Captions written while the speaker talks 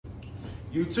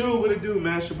YouTube, what it do,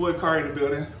 man? It's your boy Kari in the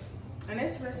building. And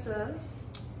it's Rissa.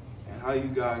 And how you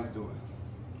guys doing?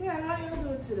 Yeah, how y'all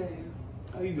doing today?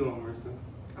 How you doing, Rissa?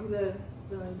 I'm good.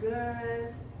 Feeling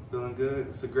good. Feeling good.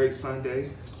 It's a great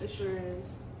Sunday. It sure is.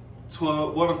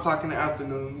 1 o'clock in the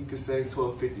afternoon. You could say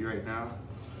 12:50 right now.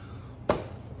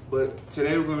 But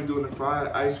today we're going to be doing the fried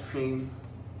ice cream,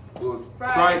 or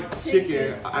fried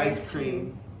chicken ice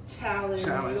cream challenge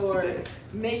or today.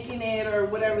 Making it or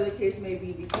whatever the case may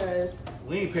be, because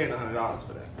we ain't paying $100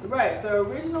 for that. Right, the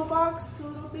original box, the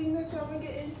little thing that y'all been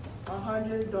getting,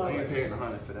 $100. We ain't paying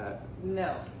 $100 for that.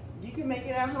 No, you can make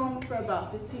it at home for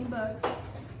about 15 bucks.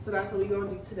 So that's what we're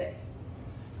gonna do today.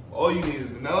 All you need is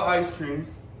vanilla ice cream.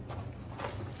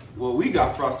 Well, we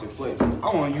got Frosted Flakes.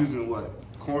 I want using what?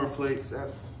 Corn Flakes.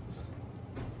 That's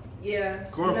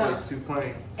Corn Flakes too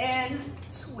plain. And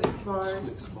Twix bars.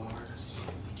 Twix bars.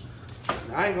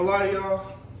 I ain't gonna lie to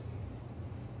y'all.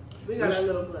 We got our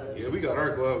little gloves. Yeah, we got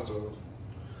our gloves on.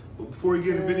 But before we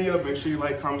get in the video, make sure you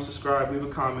like, comment, subscribe, leave a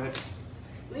comment.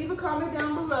 Leave a comment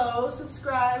down below,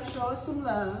 subscribe, show us some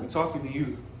love. I'm talking to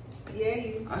you. Yeah,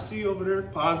 you. I see you over there.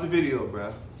 Pause the video,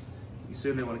 bruh. You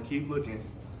sitting there want to keep looking.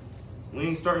 We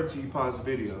ain't starting till you pause the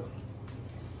video.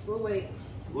 We'll wait.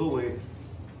 We'll wait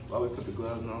while we put the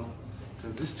gloves on.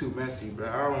 Cause this too messy, bruh.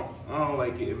 I don't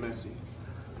like getting messy.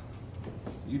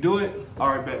 You do it? All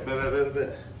right, bet. I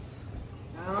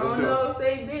don't know if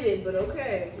they did it, but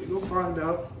okay. We gonna find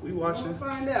out. We watching.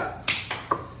 We'll find out.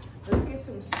 Let's get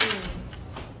some spoons.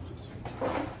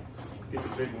 Get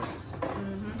the big one.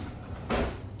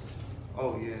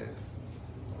 Oh yeah.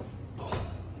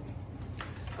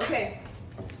 Okay.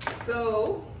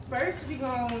 So first we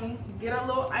gonna get a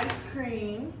little ice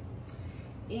cream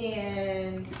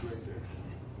and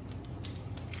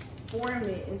form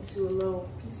it into a little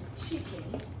piece of chicken.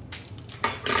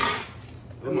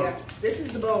 Oh yeah, this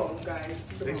is the bone, guys.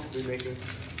 Basically making.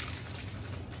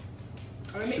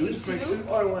 Are we making two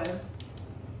or one?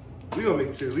 We gonna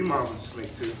make two. We might as well just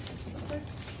make two. Okay.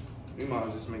 We might as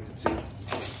well just make the two.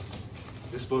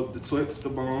 This both the Twix, the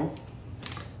bone.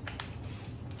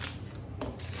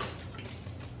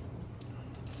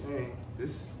 Dang,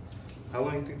 this. How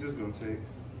long do you think this is gonna take?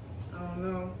 I don't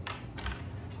know.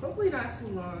 Hopefully not too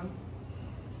long.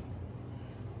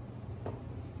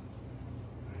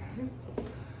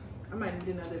 I might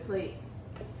need another plate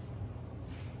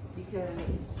because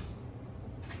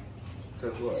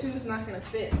what? two's not gonna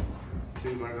fit.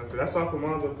 Two's not gonna fit. That's off the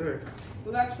ones up there.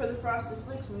 Well, that's for the Frosted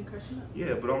Flakes when you crush them up.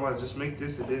 Yeah, but I'm gonna just make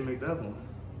this and then make the other one.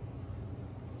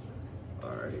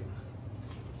 All right.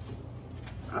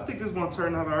 I think this one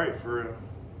turned out all right for real.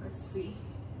 Let's see.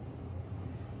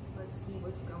 Let's see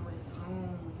what's going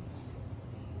on.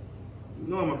 You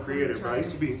know I'm a creator, bro. I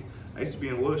used to be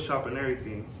in wood shop and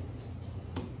everything.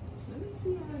 Let me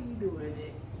see how you doing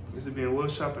it. I used to be in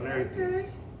wood shop and everything. Okay.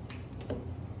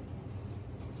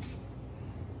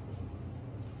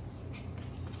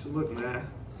 So look, man.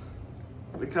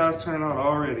 Look how it's turned out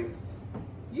already.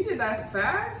 You did that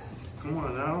fast? Come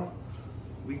on now.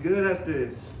 We good at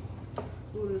this.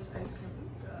 Ooh, this ice cream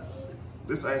is good.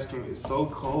 This ice cream is so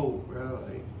cold, bro.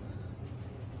 Like,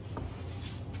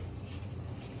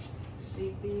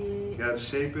 shape it. you gotta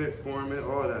shape it, form it,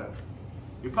 all that.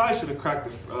 You probably should have cracked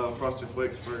the Frosted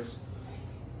Flakes first.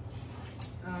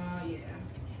 Yeah.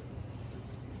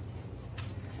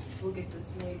 We'll get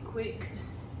this made quick.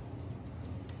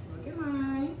 Look at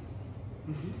mine.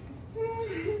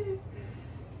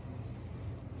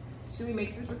 Should we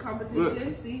make this a competition?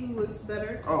 Look. See who looks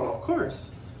better? Oh, of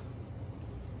course.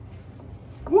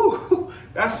 Woo!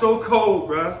 That's so cold,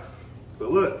 bro.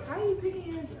 But look. How are you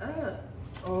picking yours up?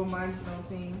 Oh, mine's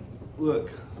melting.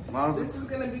 Look. This is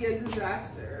gonna be a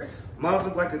disaster. Mine's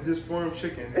look like a disformed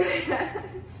chicken.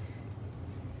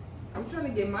 I'm trying to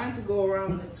get mine to go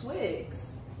around the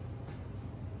Twix.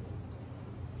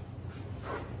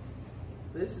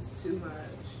 This is too much.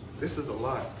 This is a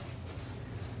lot.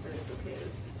 But it's okay.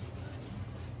 This is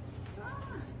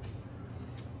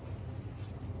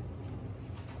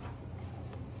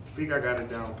I think I got it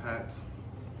down pat.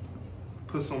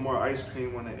 Put some more ice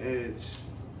cream on the edge.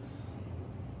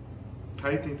 How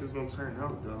you think this is gonna turn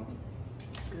out though?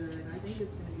 good. I think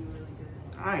it's gonna be really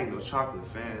good. I ain't no chocolate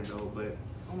fan though, but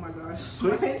Oh my gosh,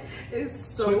 Twix, mine is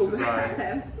so Twix is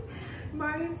bad.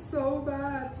 Mine is so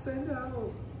bad. Send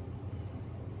out.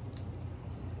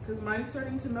 Cause mine's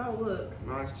starting to melt. Look.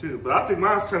 mine's too. But I think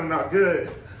mine's turning out good.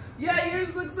 Yeah,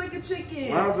 yours looks like a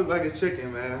chicken. Mine's look like a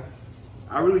chicken, man.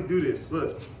 I really do this.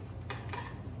 Look.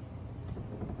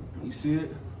 You see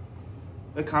it?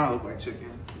 It kind of look like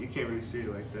chicken. You can't really see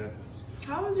it like that.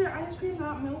 How is your ice cream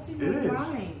not melting It like is.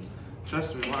 mine?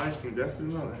 Trust me, my ice cream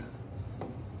definitely melting.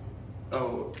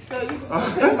 Oh. So you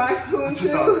just take my spoon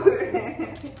too?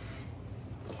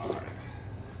 Alright.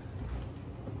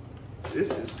 This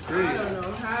is crazy. I don't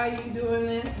know how you doing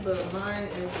this, but mine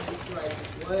is just like,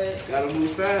 what? Gotta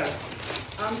move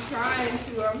fast. I'm trying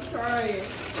to.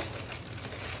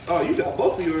 Oh, you got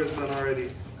both of yours done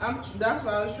already. That's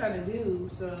what I was trying to do,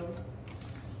 so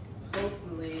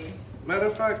hopefully. Matter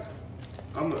of fact,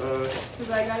 Because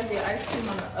I gotta get ice cream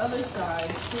on the other side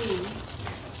too.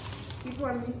 You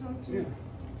pouring me some too? Yeah.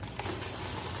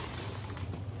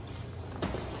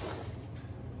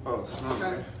 Oh, snap.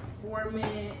 Gotta form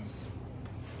it.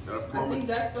 I think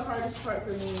that's the hardest part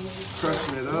for me.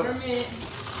 Crushing it up. Form it.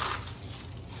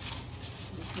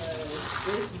 Because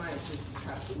this might just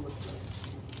have to look like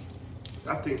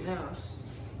something else.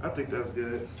 I think that's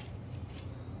good.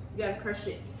 You gotta crush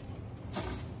it.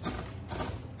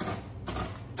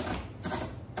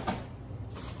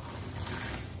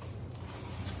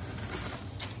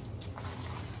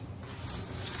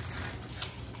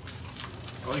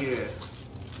 Oh yeah.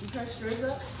 You crushed yours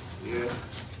up? Yeah.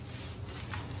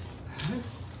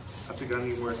 I think I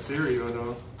need more cereal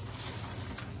though.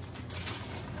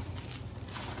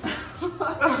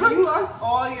 You lost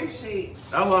all your shape.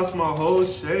 I lost my whole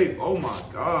shape. Oh my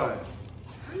God.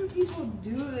 How do people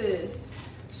do this?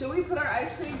 Should we put our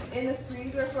ice cream in the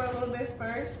freezer for a little bit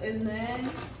first and then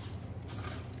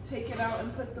take it out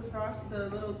and put the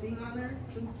little thing on there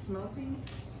since it's melting?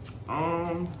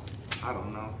 I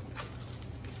don't know.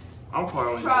 I'm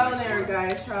probably Trial and error,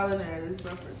 guys. Trial and error. This is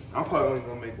our first. I'm probably only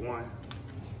gonna make one.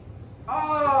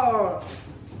 Oh!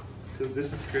 Cause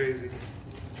this is crazy.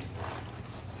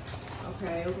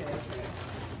 Okay.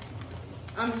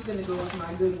 I'm just gonna go with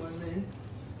my good one then.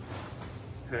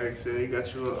 Heck, said you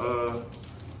got you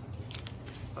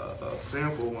a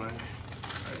sample one,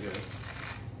 I guess.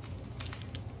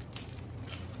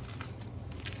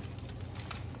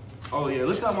 Oh yeah,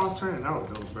 look how mine's turning out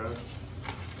though, bro.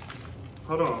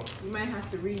 Hold on. You might have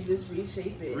to just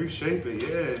reshape it. Reshape it,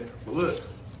 yeah. But look,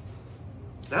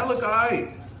 that look alright.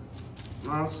 You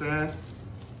know what I'm saying?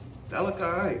 That look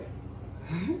alright.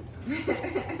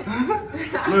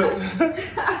 Look,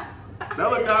 that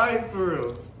look alright for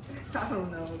real. I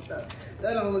don't know.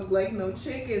 That don't look like no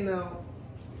chicken though.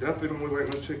 Definitely don't look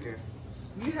like no chicken.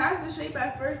 You had the shape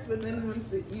at first, but then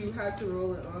once you had to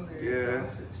roll it on there. Yeah,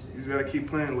 you just gotta keep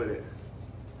playing with it.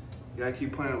 You gotta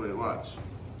keep playing with it, watch.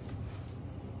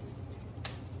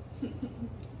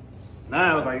 Now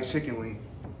I look like a chicken wing.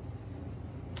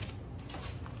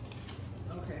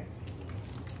 Okay.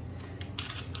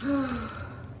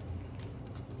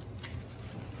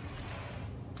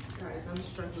 Guys, I'm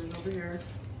struggling over here.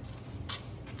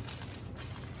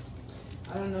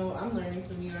 I don't know. I'm learning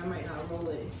from you. I might not roll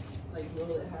it. Like,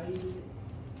 roll it how you do it.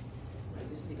 I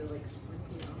just need to, like,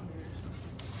 sprinkle it on there or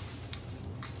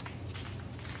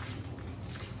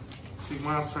something. See,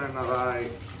 mine's turning out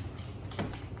alright.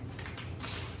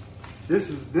 This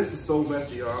is so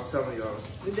messy, y'all. I'm telling y'all.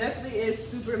 It definitely is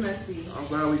super messy. I'm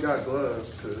glad we got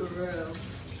gloves, For cause real.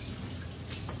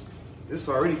 it's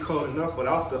already cold enough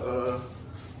without the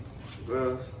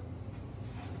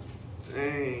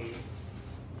dang.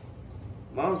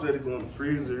 Mom's ready to go in the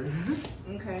freezer.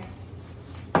 Okay.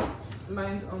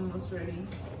 Mine's almost ready.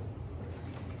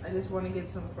 I just want to get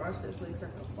some Frosted Flakes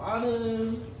at the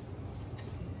bottom.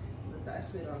 Let that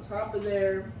sit on top of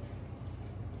there.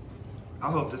 I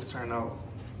hope this turn out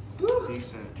Whew.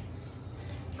 decent.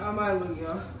 How am I look,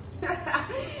 y'all?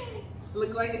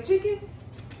 Look like a chicken?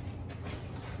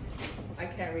 I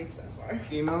can't reach that far.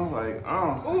 You know, like,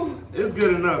 Ooh. it's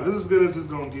good enough. This is as good as it's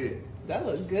gonna get. That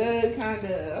look good,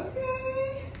 kinda.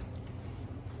 Okay.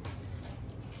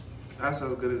 That's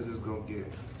as good as it's gonna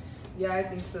get. Yeah, I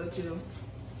think so too.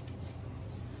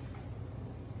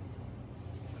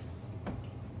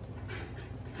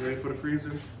 You ready for the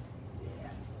freezer? Yeah.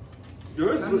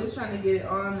 Yours I'm just trying to get it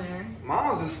on there.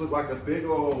 Mine's just look like a big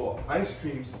old ice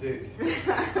cream stick.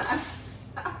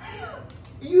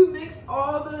 You mixed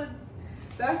all the.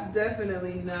 That's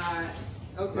definitely not.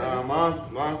 Okay. Nah,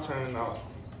 mine's turning out.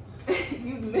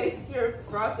 You mixed your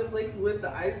Frosted Flakes with the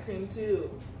ice cream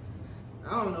too. I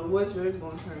don't know what yours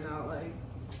gonna turn out like.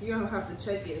 You're gonna have to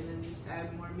check it and then just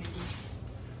add more maybe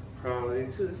Probably.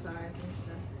 to the sides and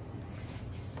stuff.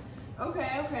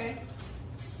 Okay.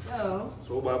 So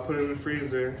we're about to put it in the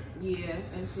freezer. yeah,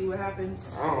 and see what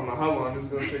happens. I don't know how long it's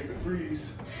gonna take to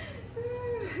freeze.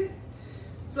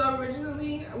 So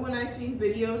originally, when I seen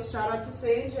videos, shout out to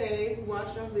Say and Jay, who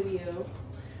watched our video,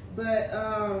 but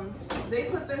they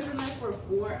put theirs in there for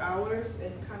 4 hours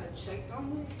and kind of checked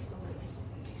on it. So let's see.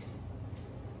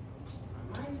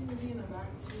 Mine's gonna be in the back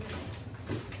too.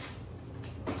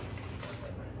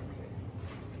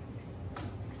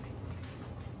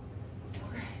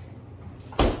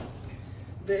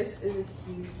 This is a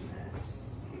huge mess.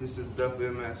 This is definitely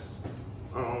a mess.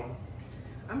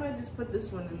 I might just put this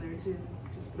one in there too,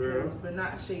 just For real? because, but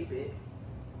not shape it,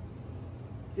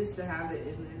 just to have it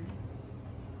in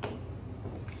there.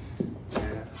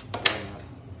 Yeah.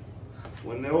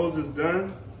 When those is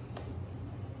done,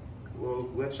 we'll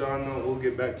let y'all know. We'll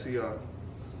get back to y'all.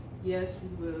 Yes,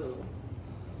 we will.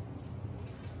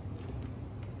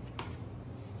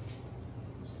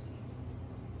 Let's see.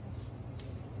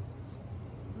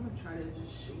 I'm gonna try to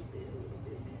just shape it a little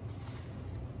bit,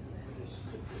 and then just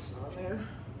put this on there.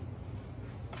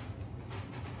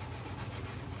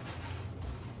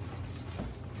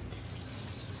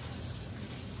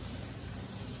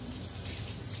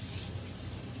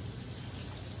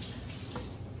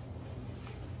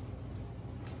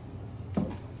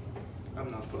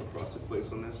 I'm not putting frosted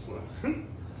flakes on this one.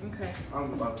 Okay.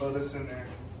 I'm about to throw this in there.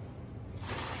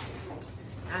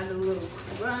 Add a little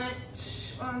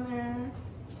crunch on there.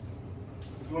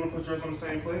 You want to put yours on the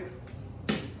same plate?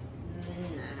 Nah.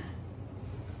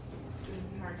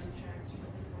 It'd be hard to transfer.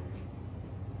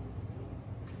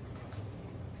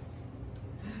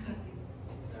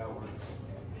 That works.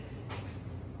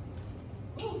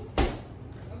 Ooh.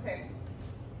 Okay.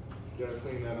 You gotta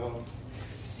clean that off.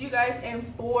 See you guys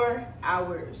in 4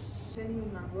 hours. Send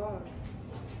you my vlog.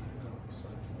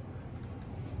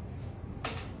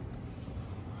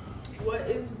 What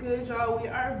is good, y'all? We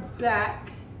are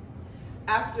back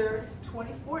after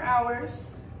 24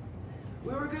 hours.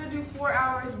 We were gonna do 4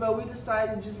 hours, but we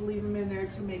decided to just leave them in there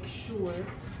to make sure.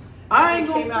 I ain't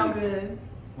It came gonna out good.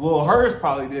 Well, hers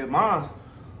probably did. Mine's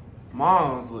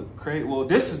look crazy. Well,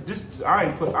 this is I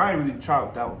ain't really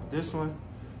chopped out. This one,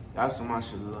 that's what my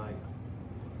shit look like.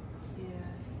 Yeah.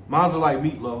 Mine's look like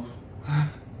meatloaf. I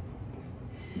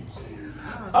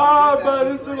don't know Oh, what bro,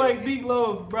 that this is like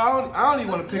meatloaf, bro. I don't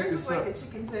even want to pick Yours this is like up. a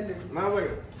chicken tender. Now wait,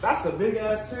 that's a big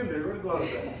ass tender. Where the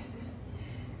gloves at?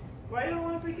 Why you don't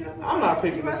want to pick it up? I'm not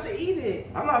picking You're about this. to eat it.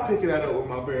 I'm not picking that up with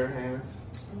my bare hands.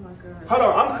 Oh my god. Hold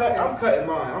on, Okay. I'm cutting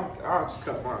mine. I'll just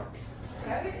cut mine.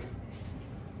 Cut it.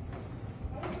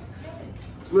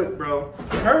 Look, bro,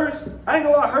 hers. I ain't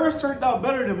gonna lie, hers turned out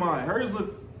better than mine. Hers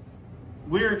look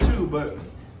weird too, but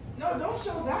No, don't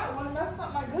show that one. That's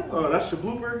not my good one. oh, that's your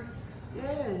blooper.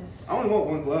 Yes. I only want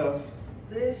one glove.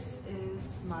 This is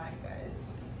mine, guys.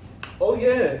 Oh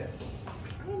yeah,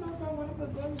 I don't know if I want to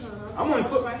put gloves on. I'm gonna wash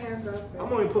put- my hands off there.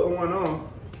 I'm only putting one on.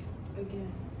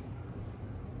 Again.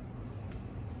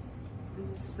 Is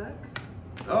it stuck?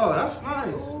 Oh, that's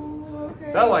nice. Oh,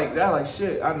 okay. That like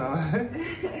shit. I know.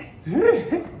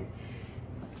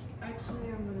 Actually,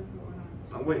 I'm gonna put one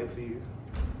on. I'm waiting for you.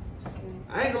 Okay.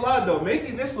 I ain't gonna lie though,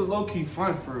 making this was low key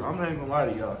fun for real. I'm not even gonna lie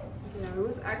to y'all. Yeah, it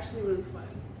was actually really fun.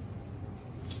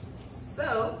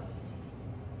 So,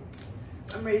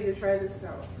 I'm ready to try this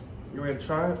out. You ready to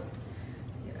try it?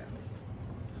 Yeah.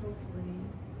 Hopefully,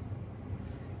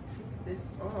 take this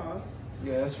off.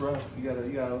 Yeah, that's rough. You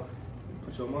gotta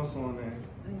put your muscle on there.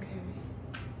 Okay.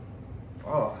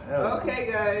 Oh hell.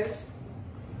 Okay, guys.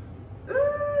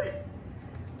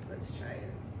 Let's try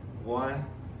it. 1,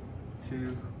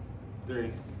 2,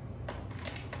 3.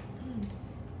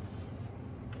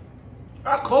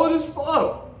 I cold as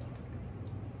fuck.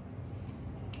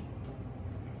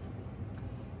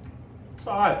 It's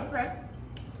alright. Okay.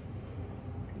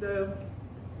 The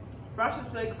Frosted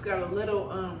Flakes got a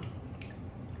little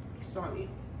salty,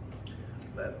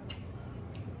 but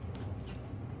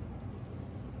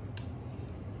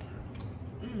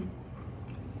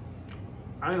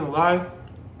I ain't gonna lie.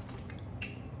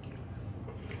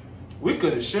 We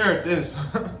could have shared this.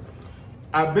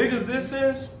 As big as this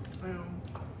is,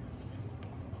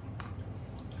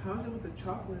 how's it with the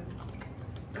chocolate?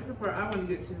 That's the part I want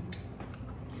to get to.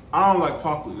 I don't like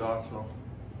chocolate, y'all, so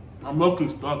I'm low-key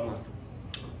struggling.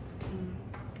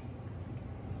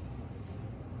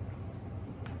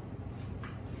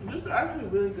 This is actually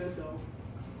really good though.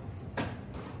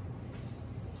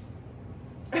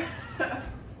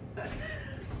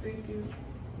 Thank you.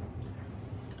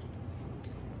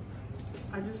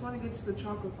 I just want to get to the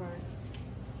chocolate part.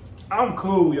 I'm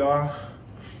cool, y'all.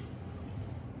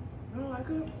 I don't like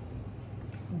it.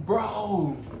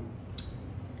 Bro,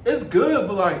 it's good,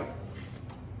 but like,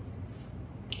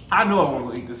 I know I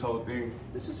want to eat this whole thing.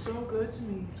 This is so good to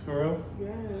me. For real?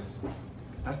 Yes.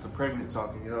 That's the pregnant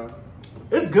talking, y'all.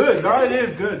 It's good. No, it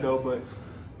is good though, but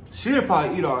she'll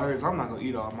probably eat all hers. I'm not gonna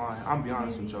eat all mine. I'm be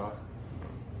honest with y'all.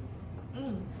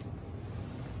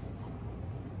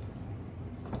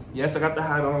 Yes, I got the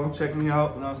hat on. Check me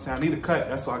out. You know what I'm saying? I need a cut.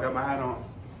 That's why I got my hat on.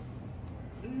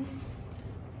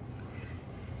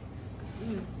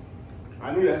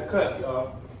 I need a cut,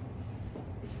 y'all.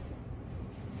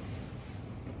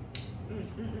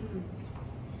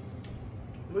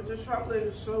 But the chocolate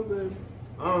is so good.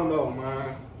 I don't know,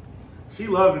 man. She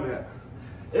loving it.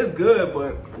 It's good,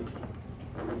 but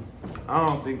I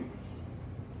don't think.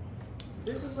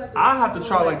 This is like I have to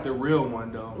try like the real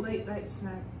one though. Late night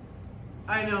snack.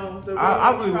 I know. The real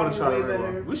I really want to try the way real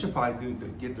better. one. We should probably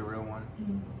get the real one.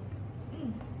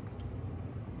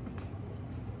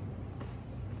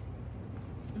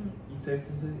 You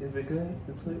tasted it? Is it good?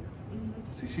 The Twix?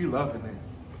 See, she loving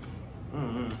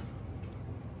it.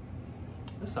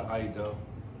 That's how I go.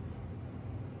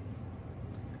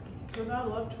 Cause I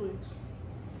love Twix.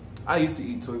 I used to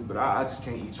eat Twix, but I just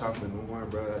can't eat chocolate no more,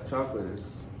 bro. That chocolate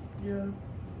is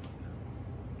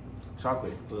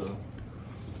chocolate.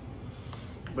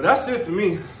 But that's it for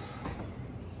me.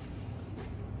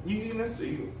 You eating this? Or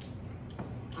you?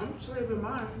 I'm saving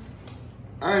mine.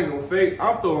 I ain't gonna fake.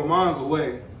 I'm throwing mine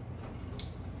away.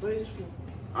 Wasteful.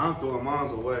 I'm throwing mine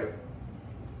away.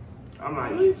 I'm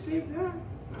not Really eating. save that?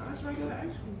 No, that's regular ice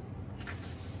cream.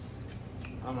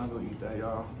 I'm not gonna eat that,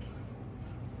 y'all.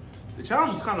 The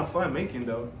challenge was kind of fun making,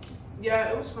 though. Yeah,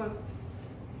 it was fun.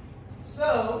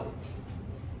 So,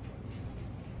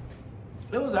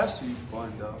 It was actually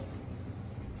fun, though.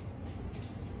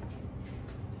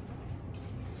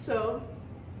 So,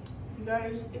 if you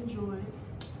guys enjoyed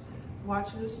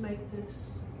watching us make this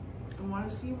and want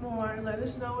to see more, let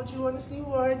us know what you want to see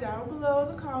more down below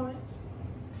in the comments.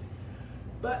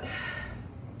 But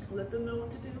let them know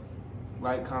what to do.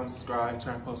 Like, comment, subscribe,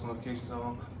 turn post notifications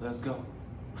on. Let's go.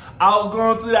 I was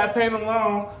going through that pain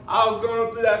alone. I was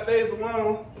going through that phase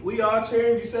alone. We all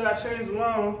changed. You said I changed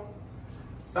alone.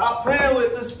 Stop playing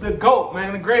with this, the GOAT,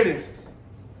 man, the greatest.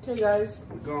 Okay, guys.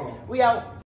 We're gone. We out.